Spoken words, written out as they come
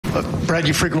Brad,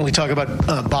 you frequently talk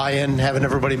about buy-in, having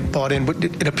everybody bought in, but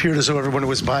it appeared as though everyone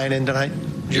was buying in tonight.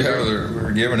 Yeah,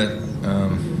 we're giving it.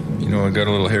 It got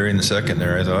a little hairy in the second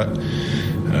there, I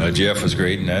thought. Jeff was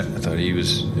great in that. I thought he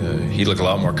looked a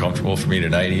lot more comfortable for me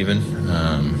tonight even,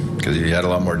 because he had a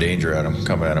lot more danger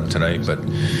coming at him tonight. But,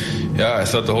 yeah, I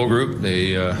thought the whole group,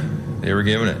 they were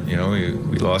giving it.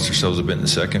 We lost ourselves a bit in the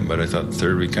second, but I thought the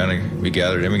third we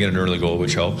gathered in. We get an early goal,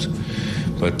 which helps.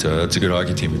 But it's a good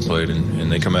hockey team we played,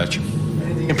 and they come at you.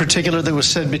 Anything in particular that was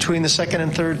said between the second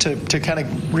and third to kind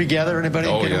of regather anybody?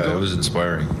 Oh, yeah, it was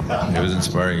inspiring. It was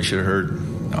inspiring. You should have heard.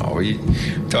 No, we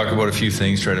talk about a few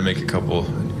things, try to make a couple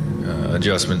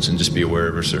adjustments and just be aware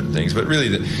of certain things. But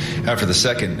really, after the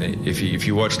second, if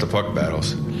you watch the puck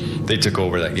battles, they took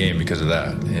over that game because of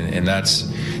that. And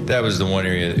that was the one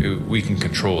area that we can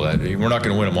control that. We're not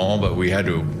going to win them all, but we had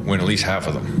to win at least half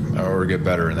of them or get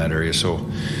better in that area. So,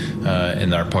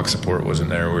 and our puck support wasn't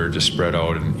there. We were just spread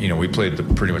out. And, we played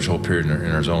pretty much the whole period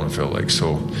in our zone, it felt like.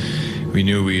 So we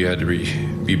knew we had to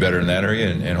be better in that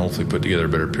area and hopefully put together a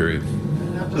better period.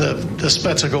 The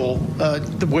Spezza goal,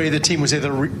 the way the team was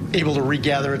able to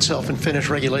regather itself and finish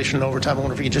regulation and overtime. I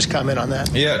wonder if you could just comment on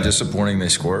that. Yeah, disappointing they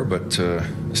score, but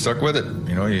stuck with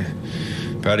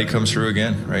it. Patty comes through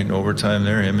again, right, in overtime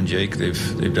there. Him and Jake,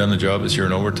 they've done the job this year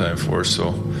in overtime for us,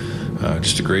 so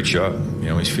just a great shot.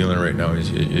 He's feeling it right now.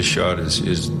 His shot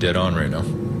is dead on right now.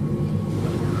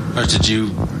 Did you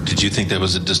think that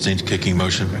was a distinct kicking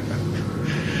motion?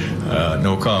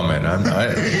 No comment.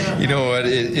 You know what?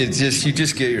 It's just you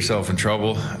just get yourself in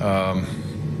trouble.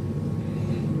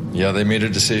 Yeah, they made a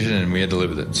decision and we had to live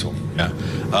with it. So yeah,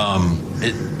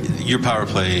 your power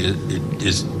play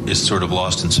is sort of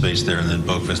lost in space there, and then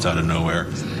Boqvist out of nowhere.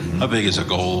 How big is a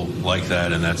goal like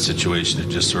that in that situation? It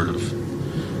just sort of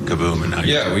kaboom and how?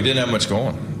 Yeah, we didn't have much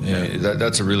going. Yeah,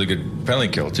 that's a really good penalty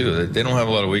kill too. They don't have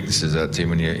a lot of weaknesses, that team,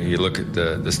 when you look at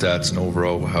the stats and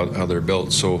overall how they're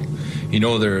built. So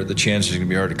the chances are going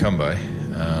to be hard to come by.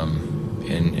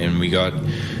 And we got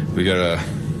a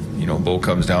Bo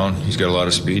comes down. He's got a lot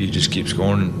of speed. He just keeps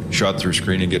going, shot through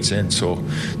screen and gets in. So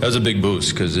that was a big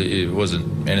boost because it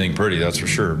wasn't anything pretty, that's for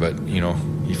sure. But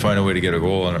you find a way to get a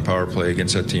goal on a power play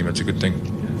against that team. It's a good thing.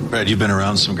 Brad, you've been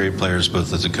around some great players,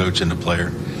 both as a coach and a player.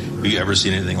 Have you ever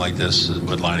seen anything like this,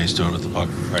 what Laine's doing with the puck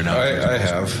right now? I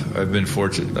have. I've been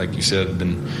fortunate, like you said,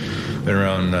 been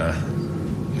around a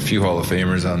few Hall of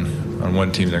Famers on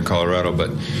one team there in Colorado. But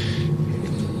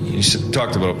you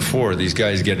talked about it before, these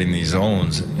guys getting these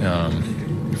zones.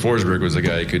 Forsberg was the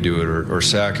guy who could do it, or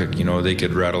Sakic. They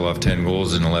could rattle off 10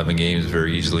 goals in 11 games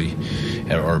very easily,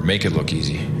 or make it look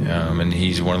easy. And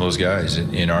he's one of those guys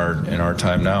in our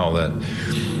time now that.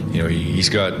 He's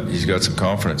got some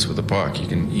confidence with the puck.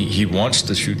 He wants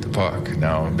to shoot the puck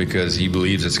now because he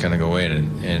believes it's going to go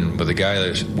in. And with a guy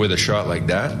that's with a shot like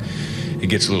that, it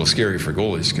gets a little scary for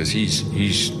goalies because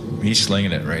he's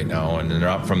slinging it right now, and they're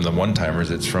not from the one-timers.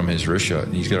 It's from his wrist shot.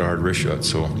 He's got a hard wrist shot,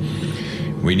 so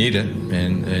we need it,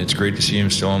 and it's great to see him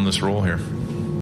still on this role here.